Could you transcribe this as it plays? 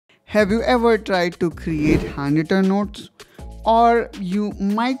Have you ever tried to create handwritten notes? Or you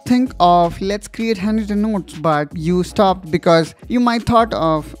might think of let's create handwritten notes, but you stopped because you might thought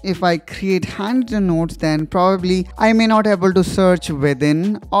of if I create handwritten notes, then probably I may not able to search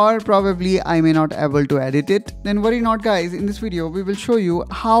within, or probably I may not able to edit it. Then worry not guys, in this video we will show you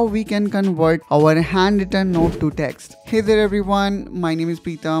how we can convert our handwritten note to text. Hey there everyone, my name is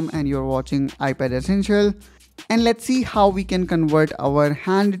Preetham and you're watching iPad Essential. And let's see how we can convert our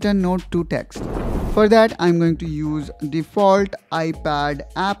handwritten note to text. For that, I'm going to use default iPad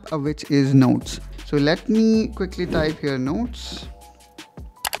app, which is Notes. So let me quickly type here Notes.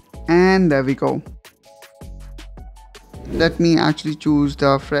 And there we go. Let me actually choose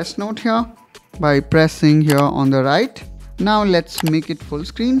the fresh note here by pressing here on the right. Now let's make it full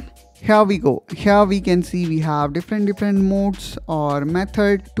screen. Here we go. Here we can see we have different modes or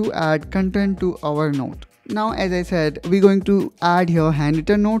method to add content to our note. Now, as I said, we're going to add here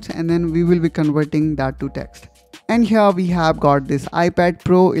handwritten notes and then we will be converting that to text. And here we have got this iPad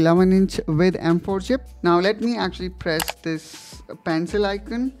Pro 11-inch with M4 chip. Now let me actually press this pencil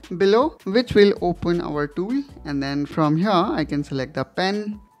icon below, which will open our tool. And then from here, I can select the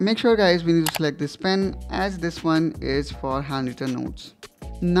pen. Make sure guys, we need to select this pen as this one is for handwritten notes.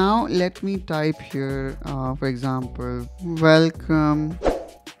 Now let me type here, for example, welcome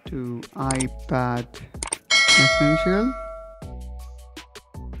to iPad Essential.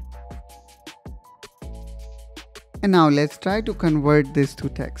 And now let's try to convert this to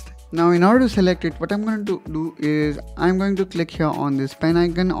text. Now in order to select it, what I'm going to do is I'm going to click here on this pen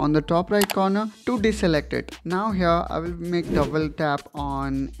icon on the top right corner to deselect it. Now here I will make double tap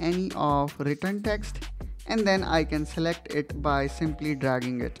on any of written text and then I can select it by simply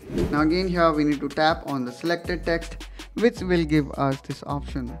dragging it. Now again here we need to tap on the selected text, which will give us this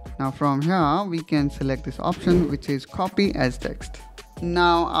option. Now from here we can select this option, which is copy as text.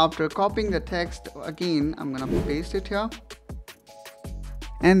 Now after copying the text, again I'm gonna paste it here.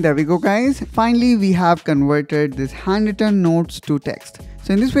 And there we go guys. Finally we have converted this handwritten notes to text.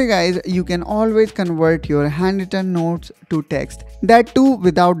 So in this way guys, you can always convert your handwritten notes to text. That too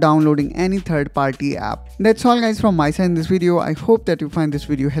without downloading any third-party app. That's all guys from my side in this video. I hope that you find this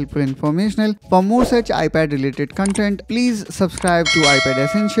video helpful and informational. For more such iPad related content, please subscribe to iPad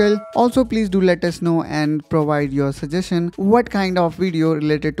Essential. Also please do let us know and provide your suggestion what kind of video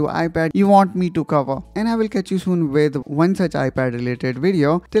related to iPad you want me to cover. And I will catch you soon with one such iPad related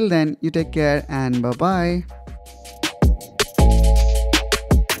video. Till then, you take care and bye bye.